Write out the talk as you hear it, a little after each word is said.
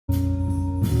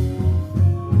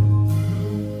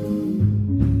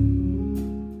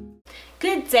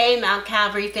day, Mount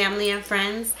Calvary family and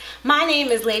friends. My name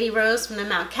is Lady Rose from the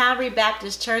Mount Calvary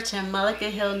Baptist Church in Mullica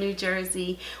Hill, New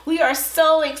Jersey. We are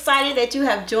so excited that you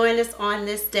have joined us on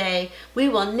this day. We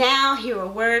will now hear a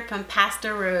word from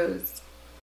Pastor Rose.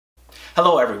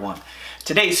 Hello everyone.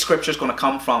 Today's scripture is going to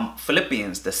come from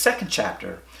Philippians, the 2nd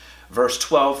chapter, verse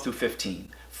 12 through 15.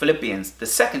 Philippians, the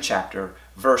 2nd chapter,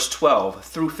 verse 12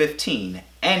 through 15,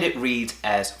 and it reads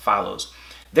as follows.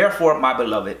 Therefore, my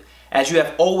beloved, as you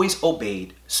have always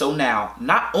obeyed, so now,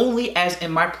 not only as in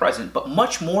my present, but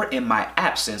much more in my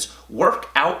absence, work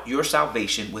out your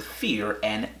salvation with fear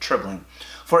and trembling.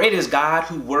 For it is God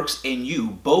who works in you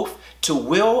both to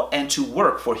will and to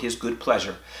work for his good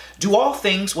pleasure. Do all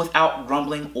things without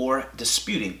grumbling or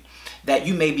disputing, that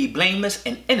you may be blameless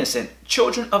and innocent,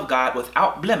 children of God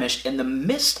without blemish in the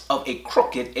midst of a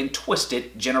crooked and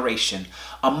twisted generation,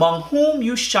 among whom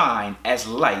you shine as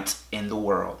lights in the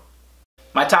world.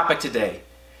 My topic today,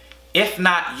 if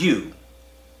not you,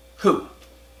 who?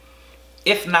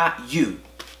 If not you,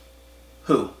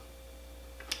 who?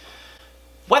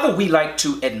 Whether we like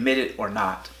to admit it or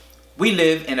not, we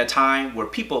live in a time where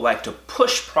people like to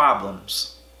push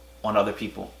problems on other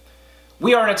people.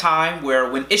 We are in a time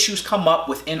where when issues come up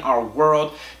within our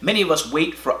world, many of us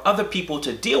wait for other people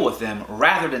to deal with them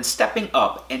rather than stepping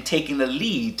up and taking the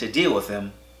lead to deal with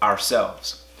them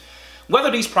ourselves.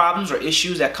 Whether these problems or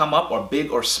issues that come up are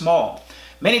big or small,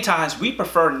 many times we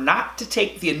prefer not to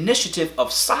take the initiative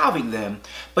of solving them,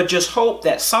 but just hope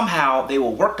that somehow they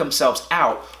will work themselves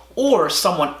out or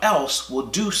someone else will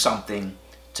do something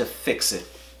to fix it.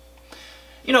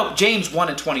 You know, James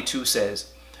 1:22 says,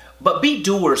 "But be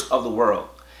doers of the word,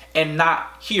 and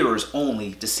not hearers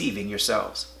only, deceiving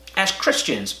yourselves." As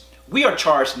Christians, we are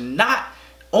charged not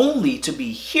only to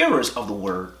be hearers of the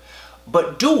word,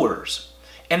 but doers.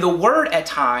 And the word at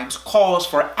times calls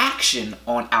for action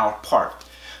on our part.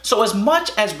 So as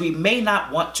much as we may not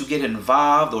want to get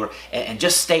involved and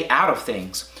just stay out of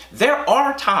things, there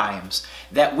are times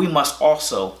that we must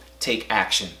also take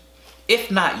action. If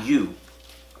not you,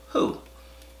 who?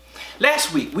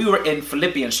 Last week we were in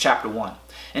Philippians chapter 1.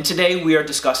 And today we are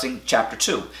discussing chapter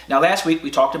 2. Now last week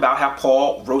we talked about how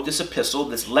Paul wrote this epistle,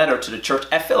 this letter to the church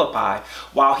at Philippi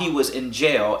while he was in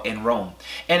jail in Rome.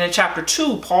 And in chapter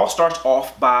 2, Paul starts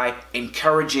off by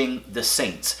encouraging the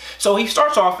saints. So he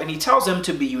starts off and he tells them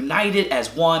to be united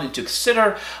as one and to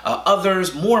consider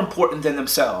others more important than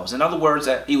themselves. In other words,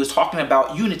 he was talking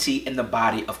about unity in the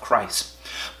body of Christ.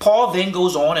 Paul then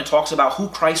goes on and talks about who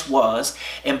Christ was,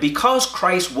 and because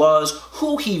Christ was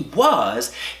who he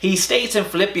was, he states in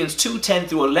Philippians 2:10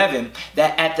 through 11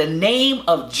 that at the name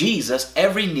of Jesus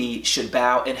every knee should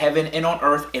bow in heaven and on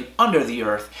earth and under the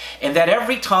earth, and that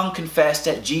every tongue confess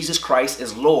that Jesus Christ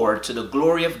is Lord to the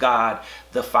glory of God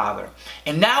the Father.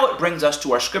 And now it brings us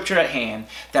to our scripture at hand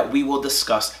that we will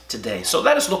discuss today. So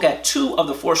let us look at 2 of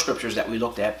the 4 scriptures that we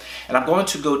looked at. And I'm going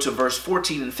to go to verse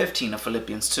 14 and 15 of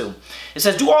Philippians 2. It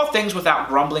says, "Do all things without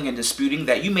grumbling and disputing,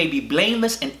 that you may be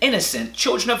blameless and innocent,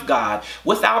 children of God,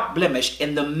 without blemish,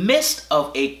 in the midst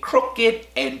of a crooked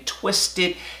and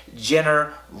twisted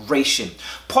generation."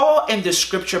 Paul in this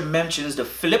scripture mentions the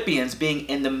Philippians being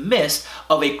in the midst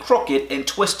of a crooked and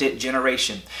twisted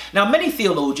generation. Now many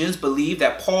theologians believe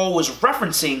that Paul was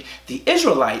referencing the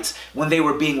Israelites when they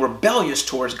were being rebellious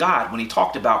towards God, when he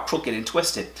talked about crooked and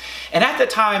twisted. And at that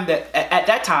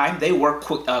time they were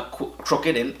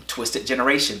crooked and twisted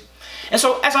generation. And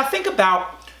so as I think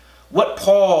about what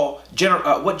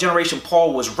generation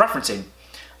Paul was referencing,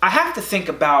 I have to think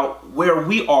about where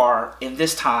we are in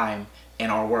this time in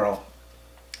our world.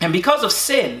 And because of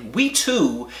sin, we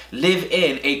too live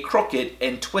in a crooked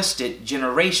and twisted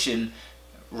generation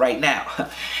right now.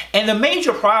 And the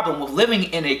major problem with living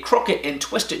in a crooked and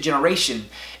twisted generation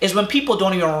is when people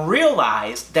don't even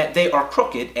realize that they are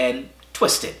crooked and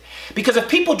twisted. Because if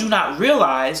people do not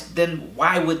realize, then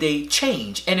why would they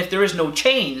change? And if there is no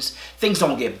change, things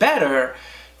don't get better,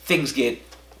 things get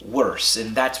worse.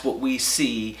 And that's what we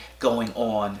see going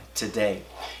on today.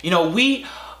 You know, we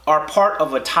are part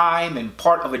of a time and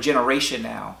part of a generation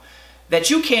now that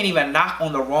you can't even knock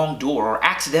on the wrong door or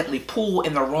accidentally pull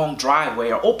in the wrong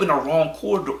driveway or open a wrong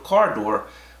car door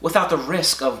without the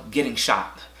risk of getting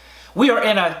shot. We are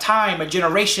in a time, a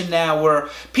generation now where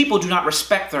people do not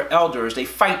respect their elders. They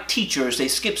fight teachers, they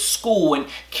skip school and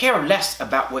care less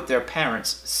about what their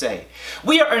parents say.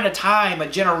 We are in a time, a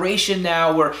generation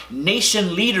now where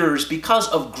nation leaders, because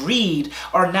of greed,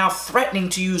 are now threatening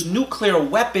to use nuclear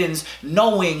weapons,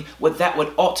 knowing what that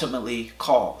would ultimately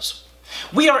cause.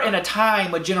 We are in a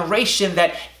time, a generation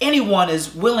that anyone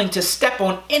is willing to step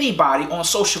on anybody on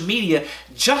social media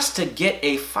just to get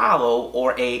a follow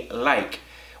or a like.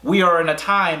 We are in a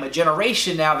time, a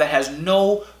generation now that has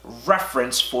no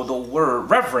reverence for the word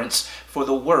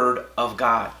of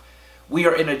God. We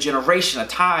are in a generation, a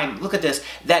time, look at this,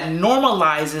 that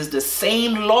normalizes the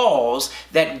same laws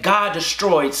that God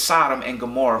destroyed Sodom and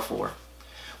Gomorrah for.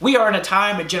 We are in a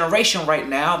time, a generation right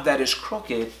now that is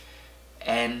crooked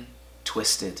and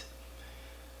twisted.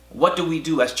 What do we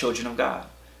do as children of God?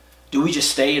 Do we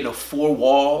just stay in the four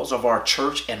walls of our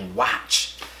church and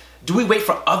watch? Do we wait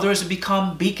for others to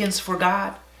become beacons for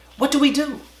God? What do we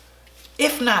do?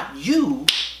 If not you,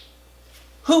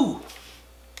 who?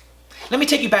 Let me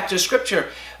take you back to the scripture,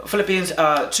 Philippians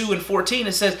 2:14.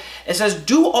 It says,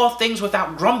 do all things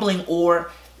without grumbling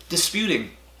or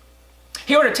disputing.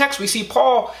 Here in the text, we see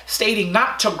Paul stating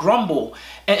not to grumble.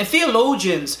 And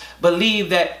theologians believe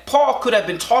that Paul could have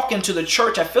been talking to the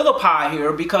church at Philippi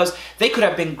here because they could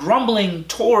have been grumbling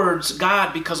towards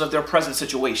God because of their present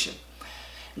situation.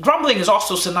 Grumbling is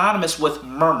also synonymous with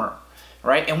murmur.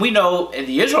 Right? And we know in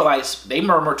the Israelites, they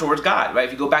murmur towards God. Right?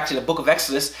 If you go back to the book of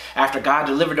Exodus, after God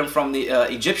delivered them from the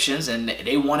Egyptians and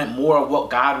they wanted more of what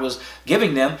God was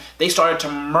giving them, they started to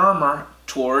murmur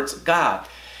towards God.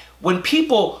 When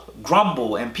people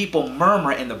grumble and people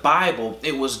murmur in the Bible,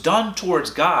 it was done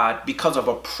towards God because of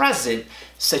a present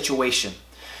situation.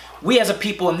 We as a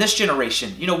people in this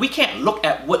generation, we can't look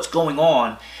at what's going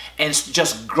on and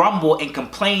just grumble and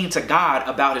complain to God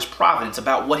about his providence,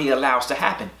 about what he allows to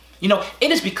happen.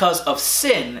 It is because of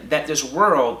sin that this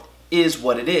world is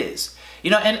what it is.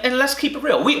 And let's keep it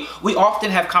real. We often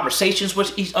have conversations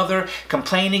with each other,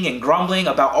 complaining and grumbling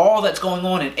about all that's going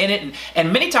on in it.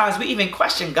 And many times we even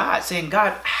question God, saying,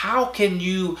 God, how can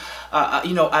you,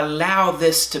 allow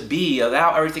this to be,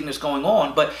 allow everything that's going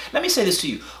on? But let me say this to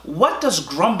you. What does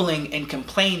grumbling and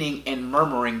complaining and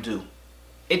murmuring do?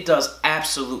 It does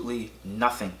absolutely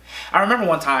nothing. I remember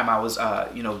one time I was, I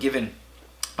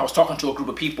was talking to a group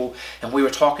of people and we were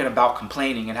talking about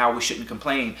complaining and how we shouldn't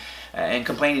complain, and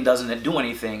complaining doesn't do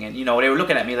anything. And, they were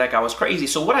looking at me like I was crazy.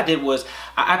 So what I did was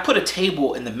I put a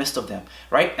table in the midst of them,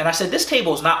 right? And I said, this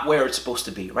table is not where it's supposed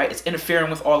to be, right? It's interfering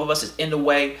with all of us. It's in the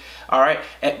way, all right?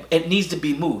 It needs to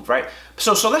be moved, right?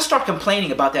 So let's start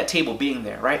complaining about that table being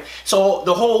there, right? So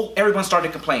everyone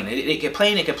started complaining. They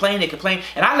complained,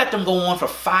 and I let them go on for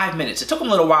 5 minutes. It took them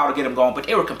a little while to get them going, but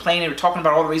they were complaining. They were talking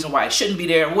about all the reasons why it shouldn't be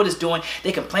there, what it's doing.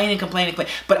 They complaining.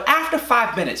 But after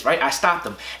 5 minutes, right, I stopped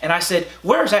them and I said,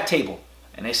 where's that table?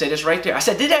 And they said, it's right there. I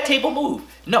said, did that table move?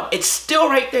 No, it's still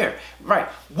right there. Right.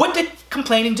 What did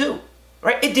complaining do?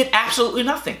 Right? It did absolutely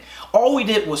nothing. All we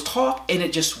did was talk, and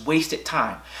it just wasted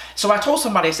time. So I told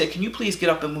somebody, I said, can you please get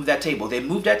up and move that table? They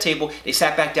moved that table. They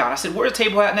sat back down. I said, where's the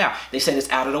table at now? They said, it's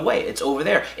out of the way. It's over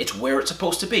there. It's where it's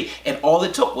supposed to be. And all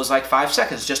it took was like 5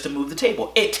 seconds just to move the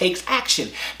table. It takes action.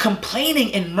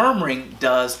 Complaining and murmuring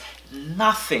does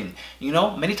nothing.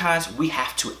 Many times we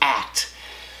have to act.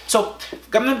 So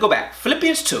I'm going to go back.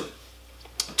 Philippians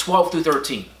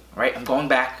 2:12-13. Right? I'm going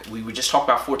back. We just talked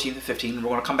about 14 to 15. And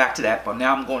we're going to come back to that. But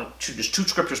now I'm going to, there's 2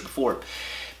 scriptures before it.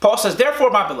 Paul says, therefore,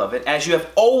 my beloved, as you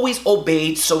have always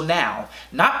obeyed, so now,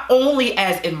 not only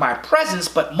as in my presence,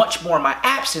 but much more in my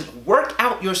absence, work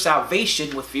out your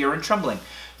salvation with fear and trembling.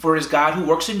 For it is God who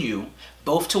works in you,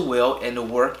 both to will and to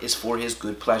work is for his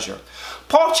good pleasure.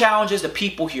 Paul challenges the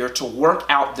people here to work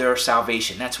out their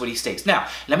salvation. That's what he states. Now,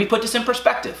 let me put this in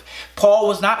perspective. Paul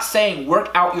was not saying work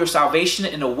out your salvation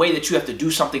in a way that you have to do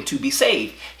something to be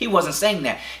saved. He wasn't saying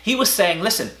that. He was saying,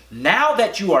 listen, now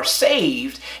that you are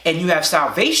saved and you have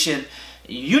salvation,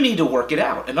 you need to work it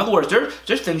out. In other words,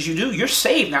 there's things you do. You're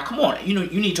saved. Now, come on. You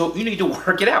need to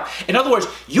work it out. In other words,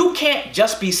 you can't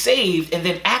just be saved and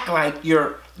then act like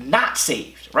you're not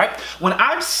saved, right? When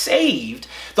I'm saved,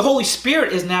 the Holy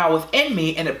Spirit is now within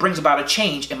me and it brings about a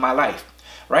change in my life,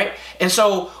 right? And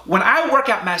so when I work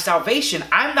out my salvation,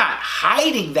 I'm not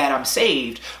hiding that I'm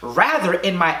saved. Rather,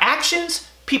 in my actions,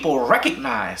 people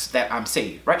recognize that I'm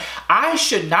saved, right? I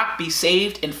should not be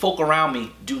saved and folk around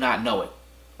me do not know it.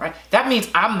 Right? That means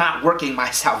I'm not working my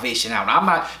salvation out. I'm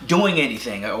not doing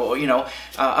anything, and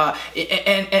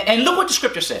look what the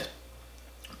scripture says.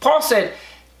 Paul said,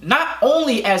 not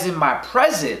only as in my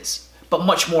presence, but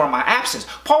much more in my absence.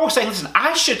 Paul was saying, listen,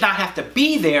 I should not have to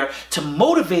be there to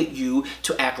motivate you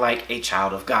to act like a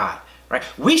child of God. Right?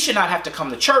 We should not have to come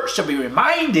to church to be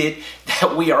reminded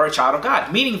that we are a child of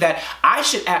God, meaning that I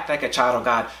should act like a child of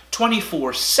God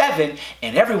 24/7,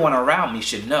 and everyone around me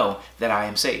should know that I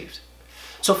am saved.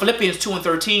 So Philippians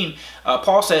 2:13,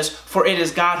 Paul says, for it is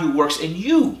God who works in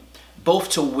you, both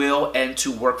to will and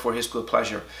to work for his good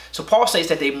pleasure. So Paul says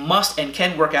that they must and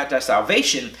can work out their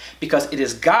salvation because it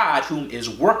is God whom is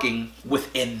working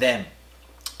within them.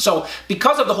 So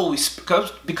because the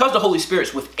Holy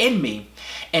Spirit's within me,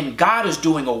 and God is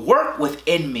doing a work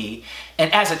within me,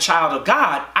 and as a child of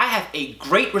God, I have a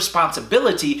great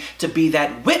responsibility to be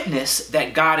that witness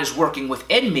that God is working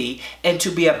within me and to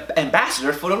be an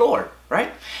ambassador for the Lord,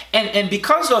 right? And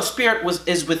because the Spirit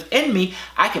is within me,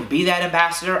 I can be that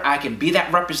ambassador, I can be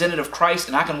that representative of Christ,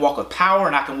 and I can walk with power,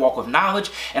 and I can walk with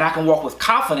knowledge, and I can walk with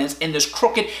confidence in this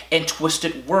crooked and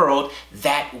twisted world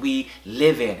that we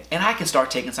live in. And I can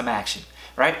start taking some action.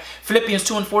 Right? Philippians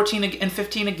 2 and 14 and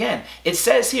 15 again. It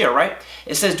says here, right?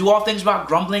 It says, do all things without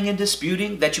grumbling and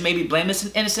disputing, that you may be blameless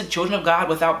and innocent, children of God,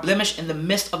 without blemish in the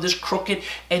midst of this crooked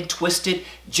and twisted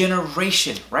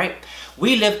generation, right?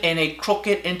 We live in a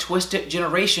crooked and twisted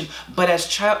generation, but as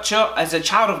a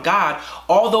child of God,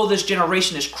 although this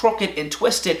generation is crooked and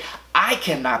twisted, I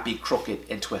cannot be crooked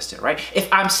and twisted, right?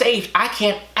 If I'm saved, I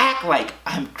can't act like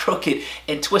I'm crooked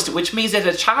and twisted, which means as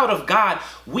a child of God,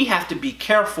 we have to be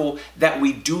careful that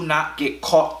we do not get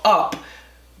caught up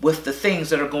with the things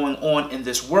that are going on in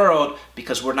this world,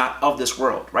 because we're not of this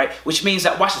world, right? Which means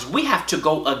that, watch this, we have to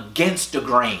go against the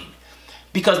grain,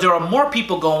 because there are more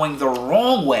people going the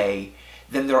wrong way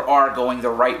than there are going the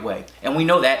right way. And we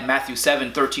know that in Matthew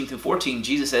 7, 13 through 14,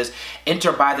 Jesus says,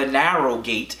 enter by the narrow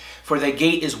gate, for the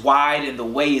gate is wide and the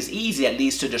way is easy that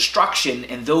leads to destruction,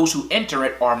 and those who enter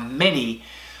it are many.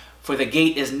 For the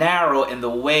gate is narrow and the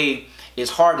way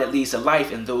is hard that leads to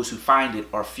life, and those who find it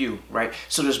are few, right?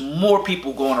 So there's more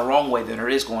people going the wrong way than there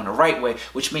is going the right way,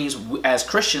 which means as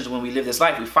Christians, when we live this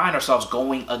life, we find ourselves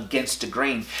going against the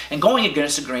grain. And going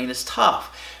against the grain is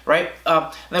tough, right?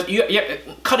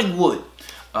 Cutting wood.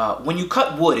 When you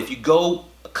cut wood, if you go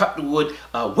cut the wood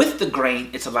with the grain,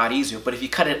 it's a lot easier. But if you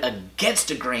cut it against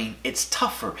the grain, it's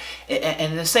tougher.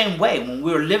 And in the same way, when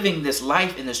we're living this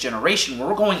life in this generation,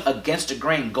 we're going against the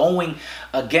grain, going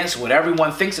against what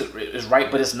everyone thinks is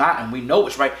right, but it's not, and we know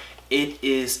it's right, it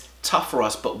is tough for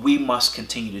us, but we must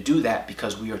continue to do that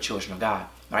because we are children of God,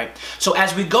 right? So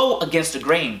as we go against the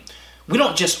grain, we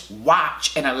don't just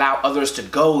watch and allow others to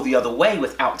go the other way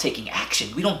without taking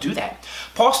action. We don't do that.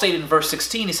 Paul stated in verse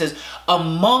 16, he says,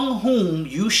 among whom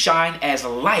you shine as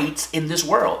lights in this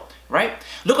world, right?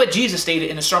 Look what Jesus stated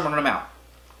in the Sermon on the Mount.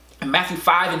 In Matthew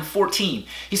 5 and 14,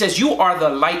 he says, you are the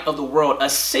light of the world. A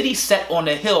city set on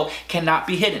a hill cannot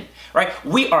be hidden, right?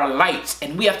 We are lights,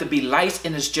 and we have to be lights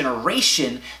in this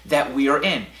generation that we are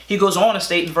in. He goes on to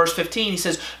state in verse 15, he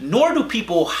says, nor do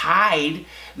people hide,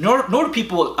 nor do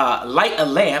people light a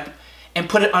lamp and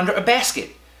put it under a basket,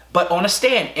 but on a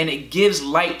stand, and it gives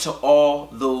light to all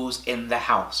those in the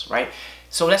house, right?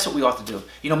 So that's what we ought to do.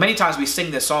 You know, many times we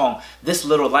sing this song, this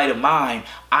little light of mine,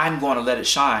 I'm going to let it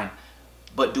shine.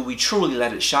 But do we truly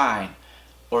let it shine,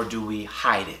 or do we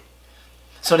hide it?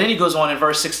 So then he goes on in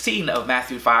verse 16 of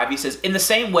Matthew 5. He says, in the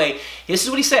same way, this is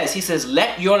what he says. He says,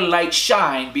 let your light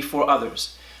shine before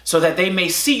others, so that they may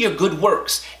see your good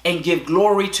works and give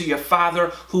glory to your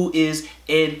Father who is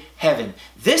in heaven.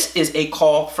 This is a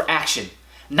call for action,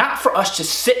 not for us to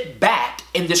sit back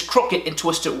in this crooked and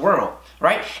twisted world,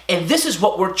 right? And this is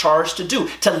what we're charged to do,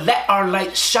 to let our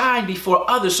light shine before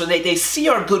others so that they see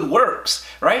our good works,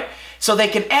 right? So they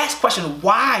can ask questions,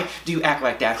 why do you act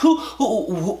like that?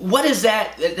 What is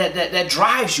that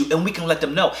drives you? And we can let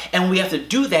them know. And we have to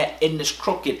do that in this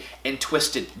crooked and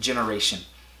twisted generation.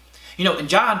 You know, in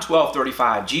John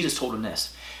 12:35, Jesus told them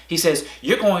this. He says,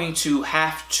 you're going to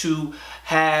have he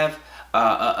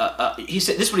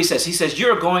said, this is what he says. He says,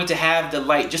 you're going to have the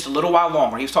light just a little while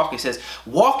longer. He was talking, he says,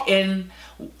 walk in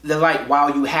the light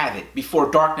while you have it, before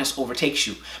darkness overtakes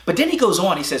you. But then he goes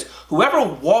on, he says, whoever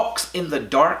walks in the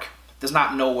dark does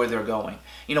not know where they're going.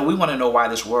 You know, we want to know why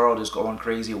this world is going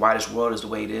crazy, why this world is the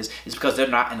way it is. It's because they're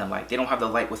not in the light. They don't have the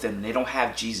light within them. They don't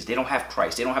have Jesus. They don't have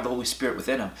Christ. They don't have the Holy Spirit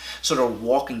within them. So they're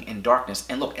walking in darkness.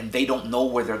 And look, and they don't know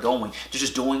where they're going. They're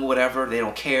just doing whatever. They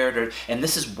don't care. And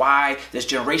this is why this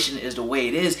generation is the way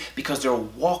it is, because they're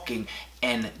walking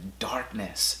in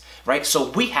darkness, right? So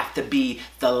we have to be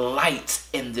the lights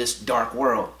in this dark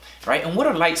world. Right? And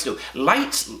what do lights do?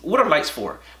 What are lights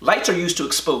for? Lights are used to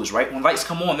expose, right? When lights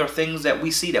come on, there are things that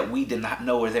we see that we did not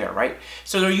know were there, right?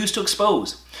 So they're used to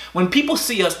expose. When people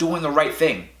see us doing the right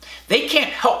thing, they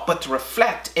can't help but to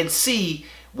reflect and see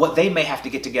what they may have to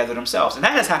get together themselves. And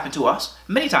that has happened to us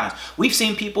many times. We've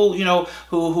seen people, you know,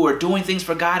 who are doing things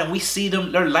for God, and we see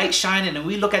them, their light shining, and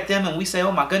we look at them and we say,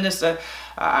 oh my goodness,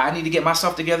 I need to get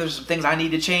myself together. Some things I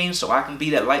need to change so I can be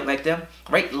that light like them,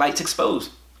 right? Lights expose.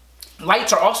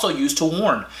 Lights are also used to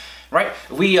warn, right?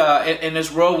 We in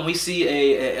this world, when we see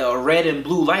a red and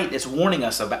blue light, it's warning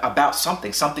us about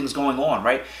something's going on,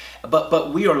 right?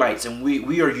 But we are lights, and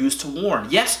we are used to warn.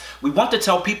 Yes, we want to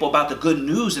tell people about the good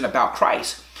news and about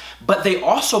Christ, but they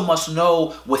also must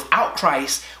know without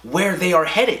Christ where they are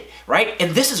headed, right?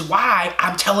 And this is why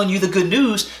I'm telling you the good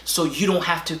news, so you don't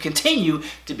have to continue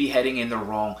to be heading in the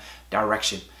wrong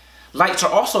direction. Lights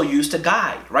are also used to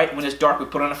guide, right? When it's dark, we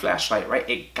put on a flashlight, right?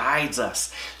 It guides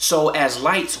us. So as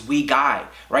lights, we guide,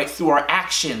 right? Through our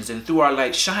actions and through our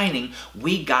light shining,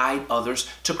 we guide others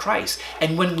to Christ.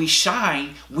 And when we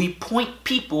shine, we point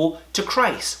people to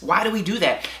Christ. Why do we do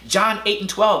that? John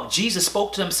 8:12, Jesus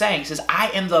spoke to them saying, he says, I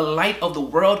am the light of the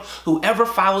world. Whoever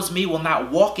follows me will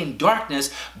not walk in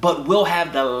darkness, but will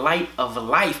have the light of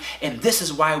life. And this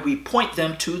is why we point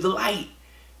them to the light,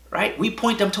 right? We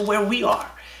point them to where we are.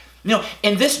 You know,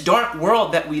 in this dark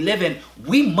world that we live in,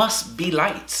 we must be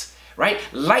lights, right?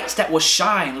 Lights that will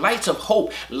shine, lights of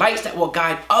hope, lights that will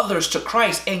guide others to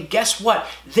Christ. And guess what?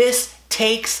 This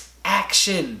takes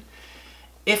action.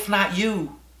 If not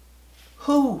you,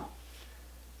 who?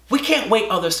 We can't wait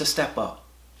others to step up.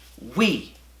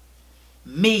 We,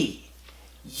 me,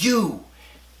 you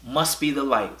must be the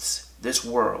lights this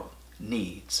world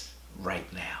needs right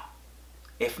now.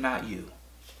 If not you,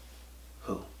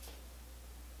 who?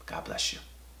 God bless you.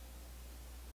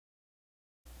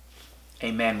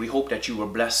 Amen. We hope that you were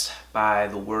blessed by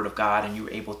the word of God and you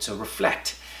were able to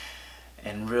reflect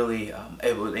and really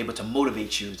able to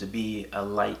motivate you to be a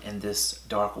light in this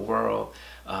dark world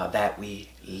that we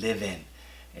live in.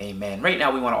 Amen. Right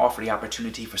now we want to offer the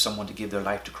opportunity for someone to give their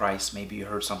life to Christ. Maybe you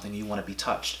heard something you want to be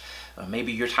touched.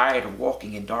 Maybe you're tired of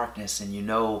walking in darkness and you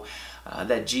know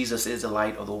that Jesus is the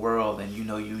light of the world and you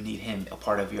know you need him a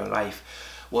part of your life.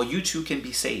 Well, you too can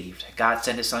be saved. God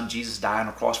sent his son Jesus die on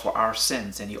the cross for our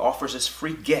sins, and he offers us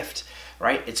free gift,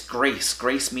 right? It's grace.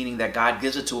 Grace meaning that God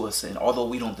gives it to us, and although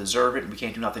we don't deserve it, we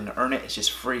can't do nothing to earn it, it's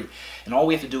just free. And all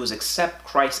we have to do is accept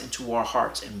Christ into our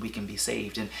hearts, and we can be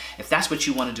saved. And if that's what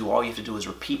you want to do, all you have to do is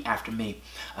repeat after me.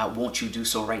 Won't you do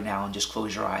so right now and just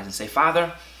close your eyes and say,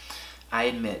 Father, I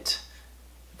admit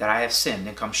that I have sinned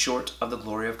and come short of the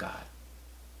glory of God.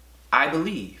 I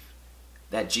believe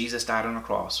that Jesus died on the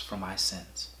cross for my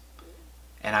sins.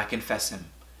 And I confess him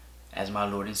as my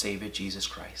Lord and Savior, Jesus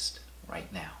Christ, right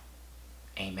now.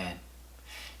 Amen.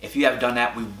 If you have done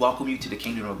that, we welcome you to the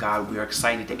kingdom of God. We are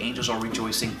excited. The angels are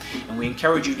rejoicing. And we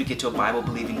encourage you to get to a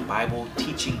Bible-believing,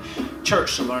 Bible-teaching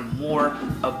church to learn more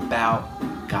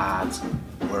about God's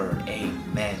word.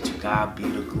 Amen. To God be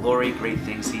the glory, great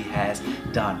things he has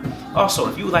done. Also,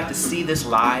 if you would like to see this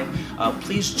live,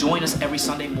 please join us every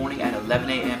Sunday morning at 11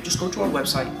 a.m. Just go to our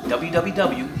website,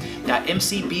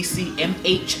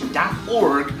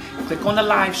 www.mcbcmh.org. Click on the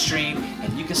live stream,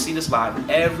 and you can see this live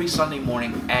every Sunday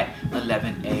morning at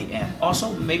 11 a.m.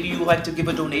 Also, maybe you would like to give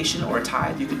a donation or a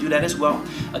tithe. You can do that as well.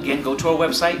 Again, go to our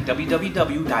website,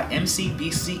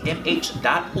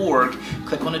 www.mcbcmh.org.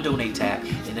 Click on the donate tab,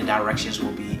 and the directions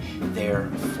will be there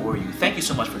for you. Thank you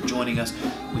so much for joining us.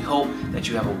 We hope that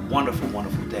you have a wonderful,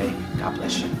 wonderful day. God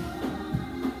bless you.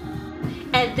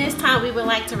 At this time, we would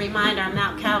like to remind our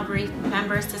Mount Calvary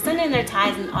members to send in their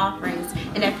tithes and offerings.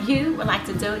 And if you would like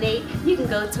to donate, you can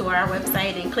go to our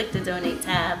website and click the donate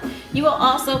tab. You will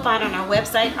also find on our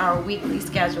website our weekly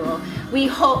schedule. We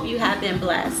hope you have been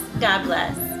blessed. God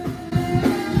bless.